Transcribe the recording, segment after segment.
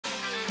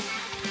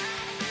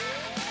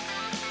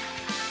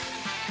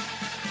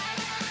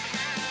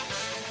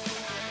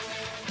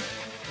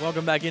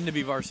Welcome back into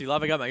BVarsity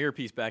Live. I got my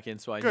earpiece back in,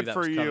 so I knew that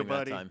was coming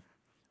buddy. that time.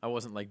 I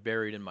wasn't like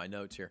buried in my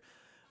notes here.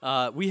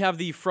 We have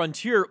the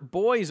Frontier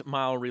Boys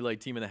Mile Relay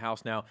team in the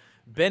house now.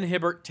 Ben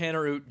Hibbert,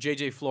 Tanner Oot,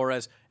 JJ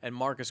Flores, and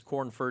Marcus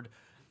Cornford.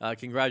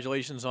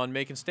 Congratulations on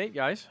making state,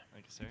 guys.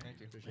 Thank you, sir. Thank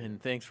you.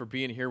 And thanks for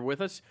being here with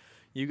us.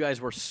 You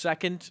guys were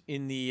second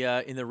in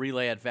the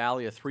relay at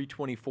Valley, a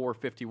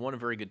 3:24.51, a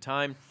very good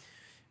time.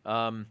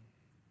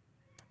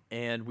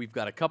 And we've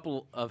got a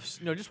couple of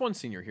just one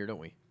senior here, don't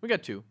we? We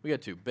got two.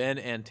 Ben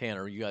and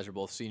Tanner. You guys are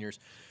both seniors.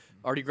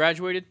 Already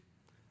graduated?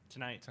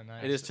 Tonight.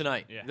 It is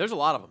tonight. Yeah. There's a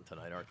lot of them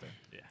tonight, aren't there?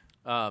 Yeah.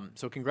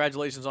 So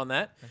congratulations on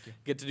that. Thank you.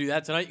 Get to do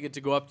that tonight. You get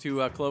to go up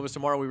to Clovis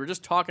tomorrow. We were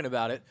just talking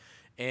about it,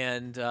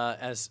 and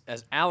as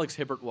Alex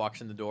Hibbert walks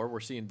in the door,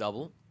 we're seeing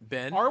double.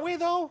 Ben. Are we,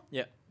 though?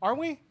 Yeah. Are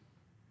we?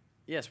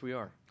 Yes, we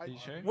are. Are you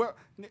sure? Well,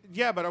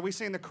 yeah, but are we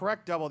saying the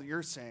correct double that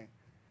you're saying?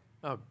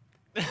 Oh,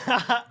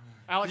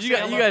 Alex, you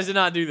say hello. guys did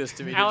not do this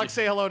to me. Alex,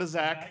 did say hello to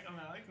Zach. you?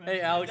 Hey,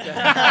 Alex.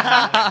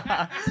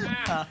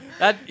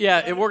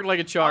 It worked like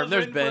a charm.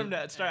 There's Ben.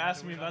 Start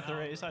asking me about the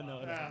race. I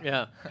know it.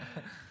 Yeah.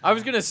 I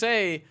was gonna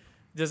say,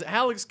 does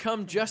Alex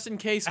come just in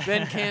case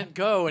Ben can't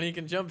go and he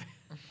can jump?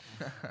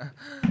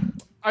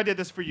 I did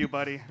this for you,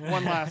 buddy.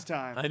 One last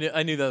time.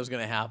 I knew that was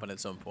gonna happen at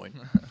some point.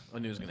 I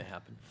knew it was gonna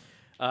happen.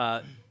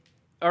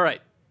 All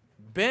right,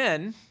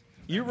 Ben,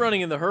 you're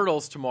running in the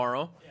hurdles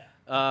tomorrow.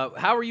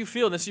 How are you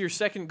feeling? This is your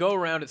second go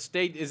around at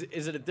state.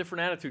 Is it a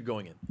different attitude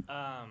going in?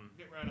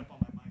 Get right up on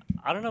my mic.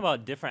 I don't know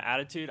about different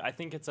attitude. I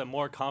think it's a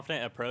more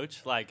confident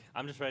approach. Like,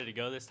 I'm just ready to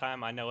go this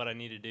time. I know what I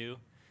need to do.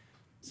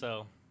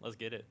 So let's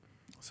get it.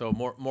 So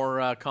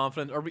more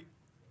confident.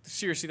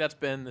 Seriously, that's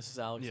Ben. This is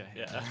Alex.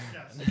 Yeah.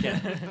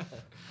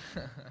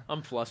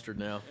 I'm flustered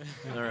now.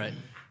 All right,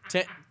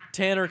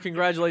 Tanner,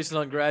 congratulations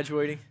on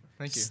graduating.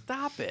 Thank you.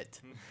 Stop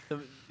it.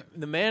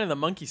 The man in the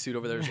monkey suit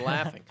over there is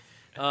laughing.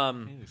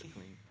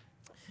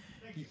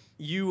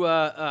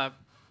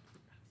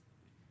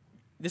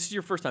 This is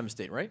your first time in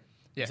state, right?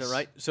 Yes. Is that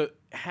right? So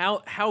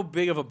how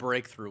big of a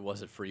breakthrough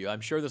was it for you?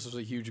 I'm sure this was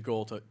a huge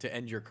goal to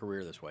end your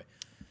career this way.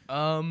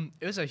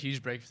 It was a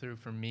huge breakthrough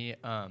for me.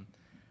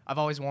 I've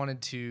always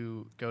wanted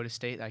to go to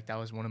state. Like, that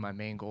was one of my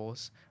main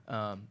goals.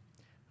 I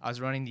was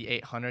running the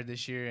 800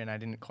 this year, and I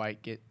didn't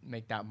quite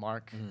make that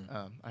mark.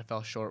 I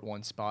fell short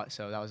one spot,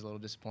 so that was a little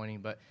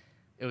disappointing. But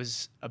it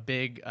was a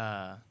big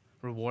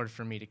reward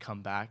for me to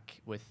come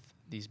back with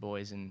these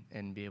boys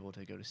and be able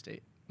to go to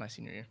state my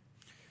senior year.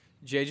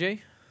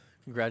 JJ,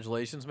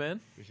 congratulations, man.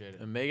 Appreciate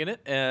it. And making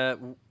it.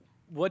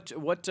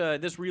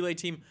 This relay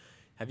team,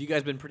 have you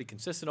guys been pretty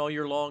consistent all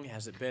year long?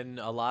 Has it been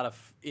a lot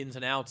of ins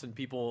and outs and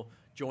people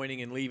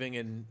joining and leaving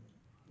and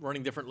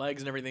running different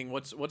legs and everything?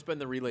 What's been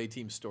the relay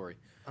team's story?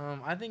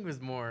 I think it was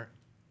more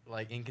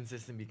like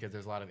inconsistent because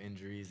there's a lot of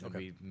injuries and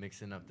we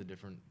mixing up the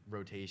different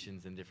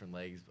rotations and different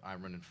legs.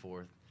 I'm running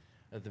fourth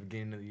at the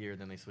beginning of the year,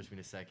 then they switched me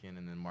to second,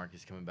 and then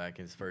Marcus coming back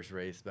in his first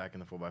race back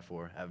in the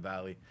 4x4 at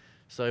Valley.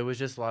 So it was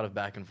just a lot of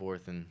back and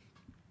forth, and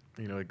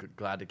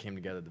glad it came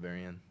together at the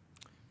very end.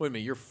 Wait a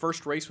minute, your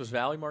first race was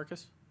Valley,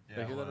 Marcus? Yeah,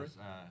 Did I hear that right?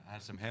 I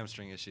had some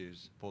hamstring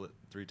issues. Pulled it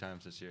 3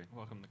 times this year.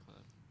 Welcome to the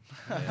club.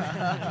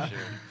 Yeah, for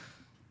sure.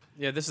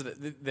 Yeah, this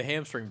is the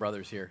hamstring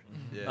brothers here.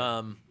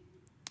 Yeah.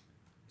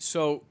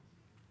 So,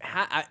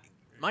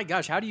 my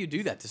gosh, how do you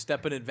do that to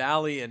step in at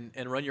Valley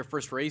and run your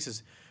first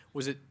races?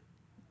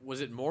 Was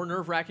it more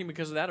nerve-wracking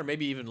because of that, or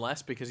maybe even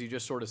less because you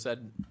just sort of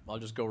said, "I'll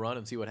just go run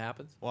and see what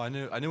happens"? Well, I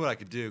knew what I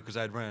could do because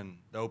I'd run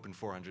the open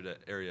 400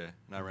 area,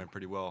 and I ran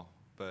pretty well.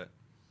 But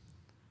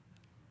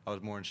I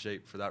was more in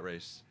shape for that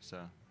race,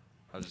 so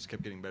I just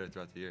kept getting better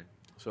throughout the year.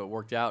 So it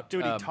worked out.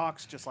 Dude, he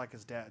talks just like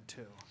his dad,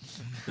 too.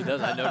 He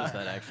does. I noticed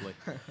that, actually.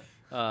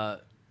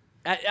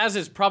 As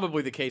is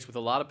probably the case with a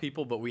lot of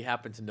people, but we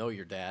happen to know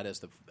your dad as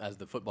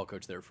the football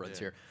coach there at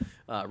Frontier,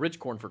 Rich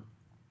Cornford.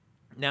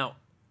 Now,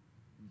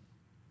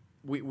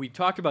 we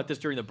talked about this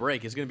during the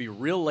break. It's going to be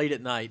real late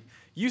at night.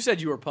 You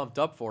said you were pumped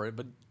up for it,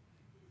 but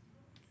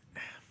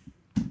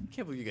I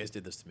can't believe you guys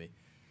did this to me.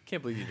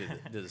 Can't believe you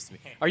did this to me.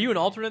 Are you an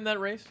alternate in that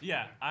race?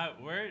 Yeah,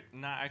 we're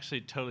not actually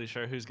totally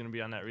sure who's going to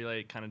be on that relay.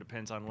 It kind of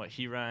depends on what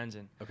he runs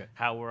and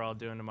how we're all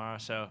doing tomorrow.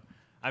 So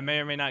I may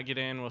or may not get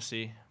in. We'll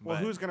see. Well,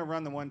 who's going to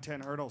run the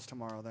 110 hurdles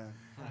tomorrow then?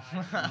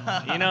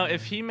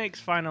 If he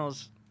makes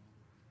finals,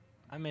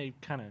 I may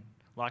kind of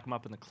lock him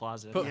up in the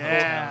closet. Pull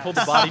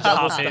the body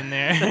double in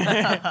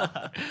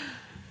there.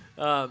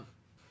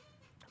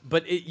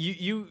 But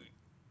you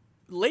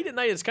late at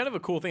night, it's kind of a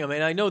cool thing. I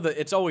mean, I know that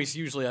it's always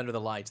usually under the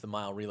lights, the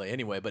mile relay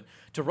anyway, but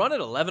to run at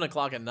 11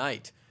 o'clock at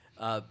night,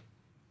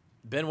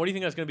 Ben, what do you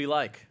think that's going to be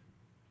like?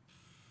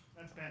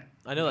 That's Ben.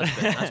 I know that's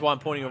Ben. That's why I'm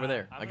pointing over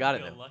there. I got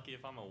it I'm now. lucky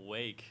if I'm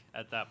awake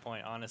at that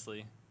point,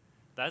 honestly.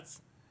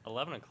 That's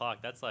 11 o'clock.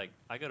 That's like,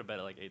 I go to bed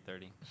at like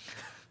 8:30.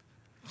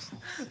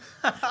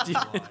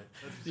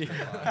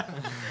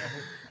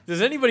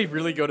 Does anybody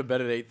really go to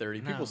bed at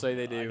 8:30? People say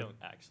they do. I don't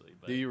actually.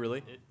 But do you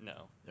really?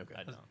 No. Okay.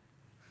 I don't.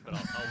 But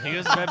he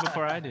goes to bed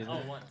before I do.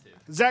 I'll want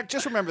to. Zach,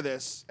 just remember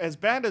this. As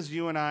bad as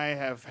you and I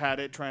have had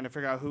it trying to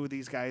figure out who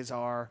these guys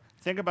are,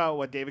 think about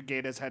what David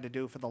Gata's had to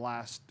do for the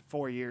last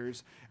 4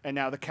 years, and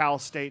now the Cal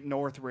State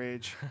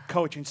Northridge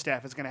coaching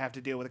staff is going to have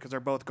to deal with it because they're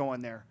both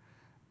going there.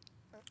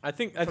 I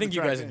think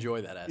you guys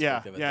enjoy that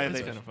aspect of it. Yeah,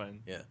 It's kind of fun.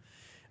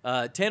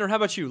 Yeah. Tanner, how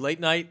about you? Late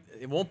night.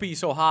 It won't be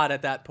so hot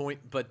at that point,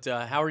 but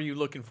how are you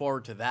looking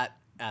forward to that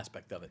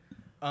aspect of it?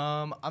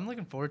 I'm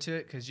looking forward to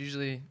it because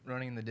usually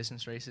running in the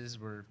distance races,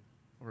 we're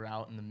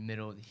out in the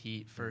middle of the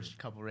heat. First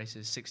couple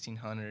races,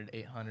 1600,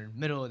 800,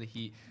 middle of the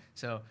heat.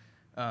 So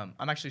I'm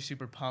actually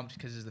super pumped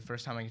because it's the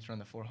first time I get to run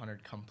the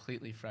 400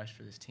 completely fresh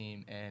for this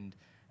team. And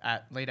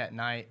late at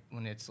night,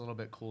 when it's a little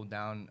bit cooled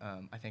down,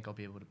 I think I'll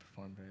be able to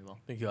perform very well.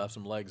 I think you'll have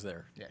some legs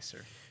there. Yes,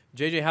 sir.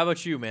 JJ, how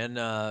about you, man?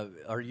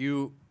 Are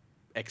you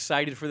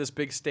excited for this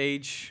big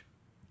stage?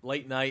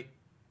 Late night,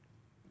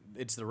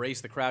 it's the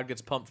race the crowd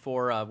gets pumped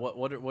for.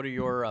 What are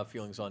your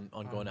feelings on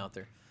going out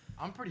there?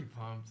 I'm pretty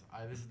pumped.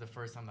 This is the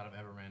first time that I've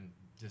ever ran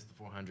just the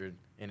 400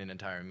 in an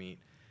entire meet.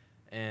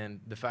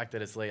 And the fact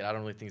that it's late, I don't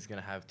really think it's going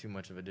to have too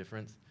much of a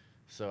difference.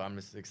 So I'm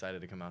just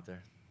excited to come out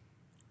there.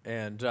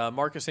 And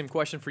Marcus, same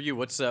question for you.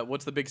 What's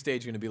the big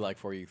stage going to be like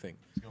for you think?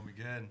 It's going to be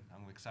good.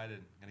 I'm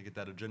excited. Going to get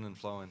that adrenaline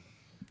flowing.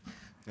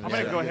 I'm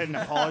going to go ahead and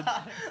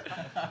apologize.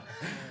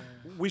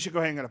 We should go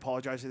ahead and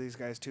apologize to these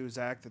guys too,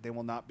 Zach, that they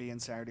will not be in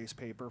Saturday's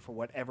paper for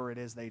whatever it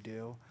is they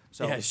do.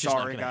 So Yeah, it's just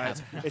not sorry, gonna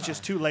guys. It's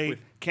just too late.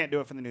 Can't do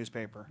it for the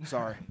newspaper.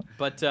 Sorry.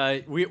 But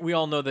we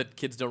all know that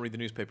kids don't read the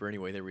newspaper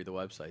anyway. They read the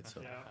website.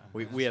 So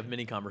we have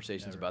many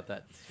conversations about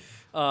that.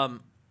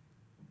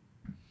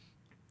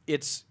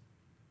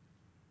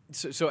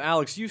 So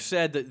Alex, you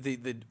said that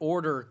the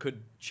order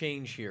could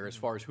change here as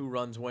far as who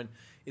runs when.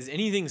 Is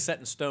anything set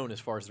in stone as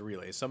far as the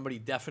relay? Is somebody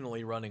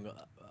definitely running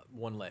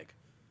one leg?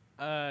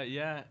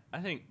 Yeah, I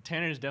think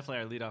Tanner's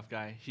definitely our leadoff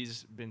guy.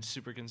 He's been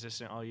super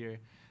consistent all year,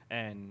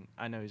 and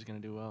I know he's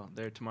going to do well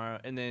there tomorrow.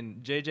 And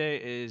then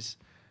JJ is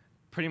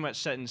pretty much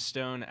set in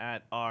stone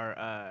at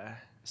our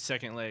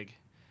second leg.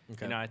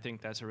 Okay. I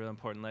think that's a real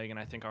important leg, and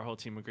I think our whole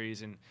team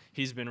agrees. And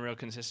he's been real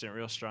consistent,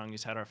 real strong.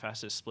 He's had our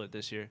fastest split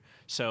this year,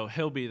 so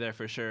he'll be there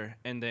for sure.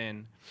 And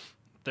then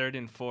third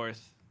and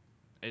fourth,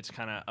 it's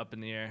kind of up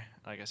in the air.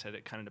 Like I said,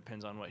 it kind of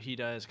depends on what he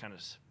does. Kind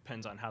of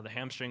depends on how the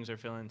hamstrings are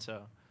feeling.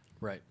 So,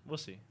 right, we'll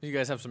see. You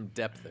guys have some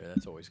depth there.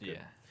 That's always good.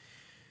 Yeah.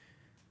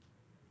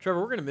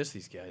 Trevor, we're gonna miss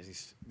these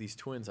guys. These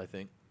twins, I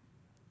think.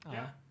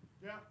 Yeah.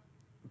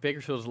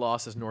 Bakersfield's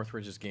loss is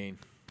Northridge's gain.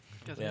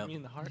 Guys hit me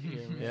in the heart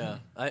here,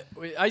 man. Yeah.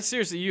 I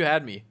seriously, you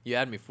had me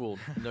fooled.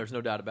 There's no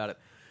doubt about it.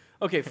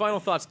 Okay, final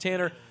thoughts,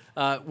 Tanner.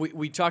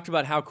 We talked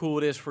about how cool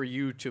it is for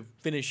you to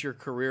finish your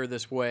career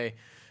this way.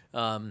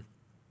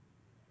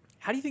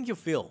 How do you think you'll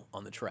feel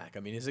on the track?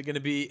 I mean, is it going to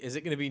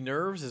be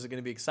nerves? Is it going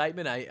to be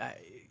excitement?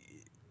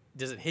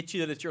 Does it hit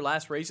you that it's your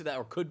last race at that,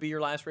 or could be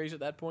your last race at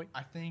that point?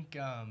 I think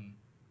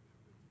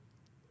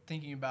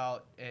thinking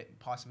about it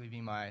possibly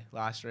being my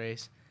last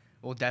race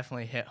will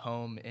definitely hit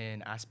home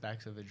in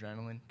aspects of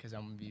adrenaline because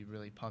I'm going to be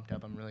really pumped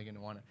up. I'm really going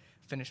to want to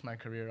finish my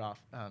career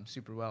off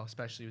super well,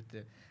 especially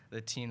with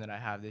the team that I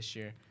have this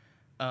year.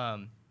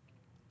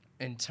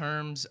 In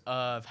terms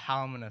of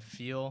how I'm going to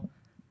feel,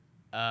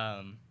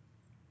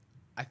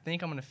 I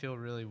think I'm going to feel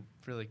really,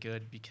 really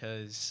good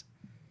because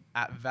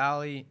at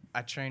Valley,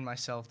 I trained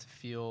myself to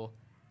feel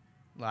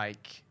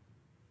like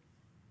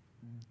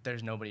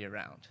there's nobody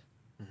around.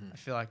 Mm-hmm. I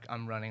feel like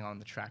I'm running on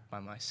the track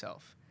by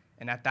myself.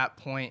 And at that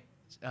point,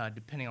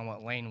 depending on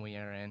what lane we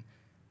are in,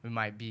 we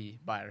might be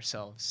by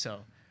ourselves.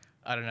 So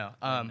I don't know.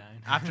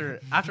 After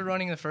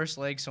running the first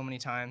leg so many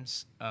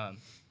times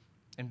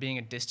and being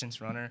a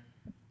distance runner,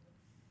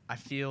 I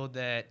feel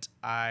that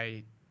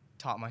I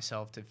taught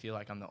myself to feel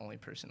like I'm the only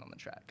person on the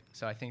track.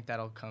 So I think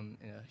that'll come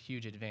in a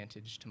huge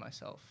advantage to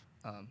myself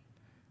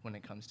when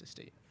it comes to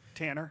state.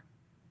 Tanner?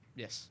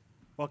 Yes.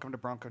 Welcome to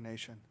Bronco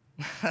Nation.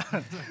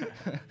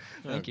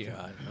 Thank you.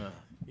 God.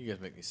 You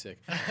guys make me sick.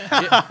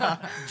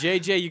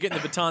 JJ, you getting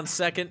the baton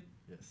second.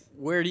 Yes.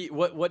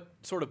 What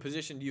sort of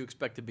position do you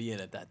expect to be in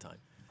at that time?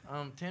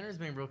 Tanner's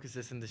been real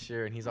consistent this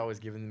year, and he's always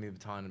given me the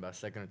baton in about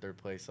second or third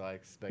place, so I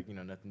expect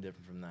nothing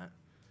different from that.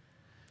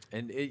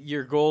 And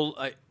your goal,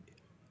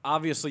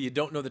 obviously you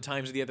don't know the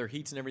times of the other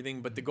heats and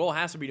everything, but the goal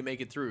has to be to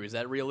make it through. Is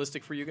that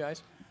realistic for you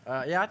guys?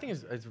 Yeah, I think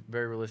it's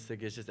very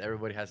realistic. It's just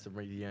everybody has to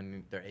be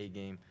on their A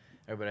game.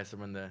 Everybody has to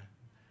run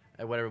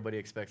what everybody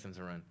expects them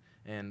to run.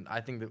 And I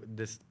think that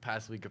this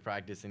past week of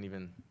practice and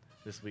even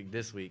this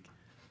week,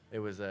 it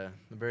was a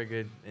very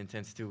good,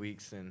 intense 2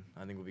 weeks, and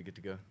I think we'll be good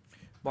to go.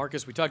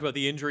 Marcus, we talked about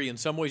the injury. In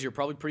some ways, you're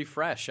probably pretty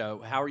fresh. How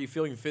are you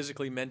feeling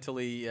physically,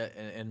 mentally,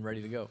 and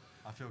ready to go?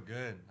 I feel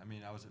good. I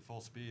mean, I was at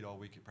full speed all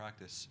week at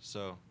practice,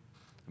 so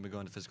I've been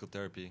going to physical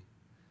therapy.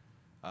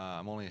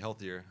 I'm only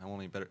healthier. I'm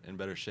only in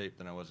better shape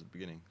than I was at the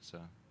beginning. So,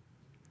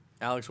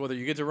 Alex, whether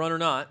you get to run or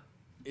not,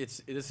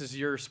 this is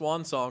your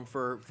swan song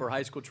for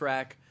high school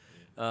track.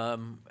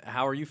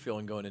 How are you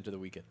feeling going into the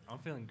weekend? I'm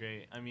feeling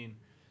great. I mean,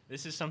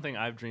 this is something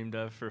I've dreamed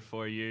of for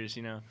 4 years.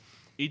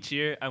 Each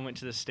year I went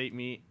to the state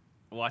meet,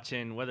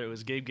 watching whether it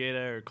was Gabe Gaeta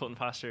or Colton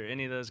Foster or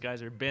any of those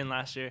guys or Ben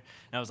last year,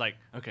 and I was like,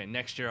 okay,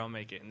 next year I'll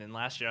make it. And then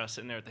last year I was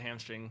sitting there with the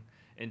hamstring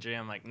injury.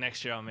 I'm like,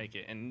 next year I'll make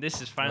it. And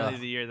this is finally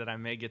the year that I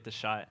may get the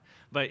shot.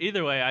 But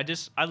either way,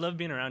 I love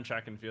being around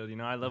track and field. You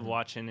know, I love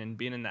watching and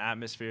being in the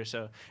atmosphere.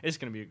 So it's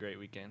going to be a great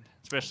weekend,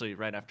 especially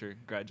right after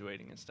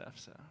graduating and stuff.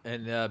 So.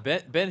 And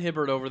Ben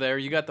Hibbert over there,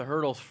 you got the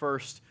hurdles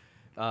first.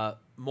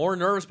 More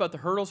nervous about the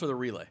hurdles or the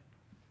relay?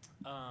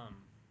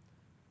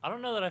 I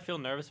don't know that I feel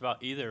nervous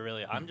about either,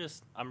 really.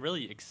 I'm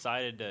really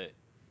excited to,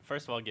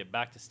 first of all, get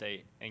back to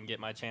state and get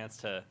my chance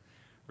to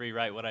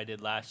rewrite what I did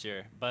last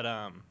year. But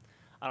I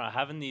don't know,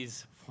 having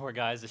these 4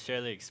 guys to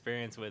share the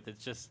experience with,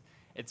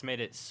 it's made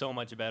it so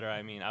much better.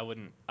 I mean, I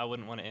wouldn't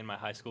want to end my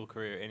high school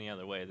career any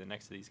other way than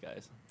next to these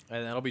guys.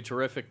 And that'll be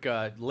terrific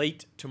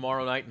late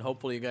tomorrow night, and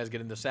hopefully you guys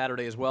get into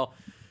Saturday as well.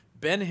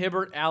 Ben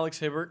Hibbert, Alex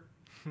Hibbert.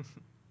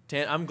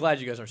 I'm glad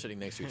you guys aren't sitting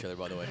next to each other,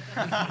 by the way.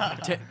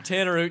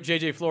 Tanner Root,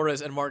 JJ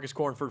Flores, and Marcus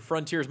Cornford,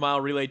 Frontiers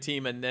Mile Relay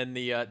Team, and then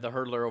the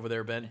hurdler over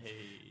there, Ben. Hey.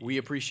 We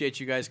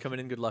appreciate you guys coming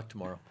in. Good luck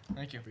tomorrow.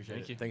 Thank you.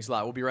 Thanks a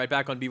lot. We'll be right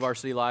back on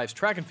BVarsity Live's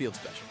Track and Field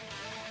Special.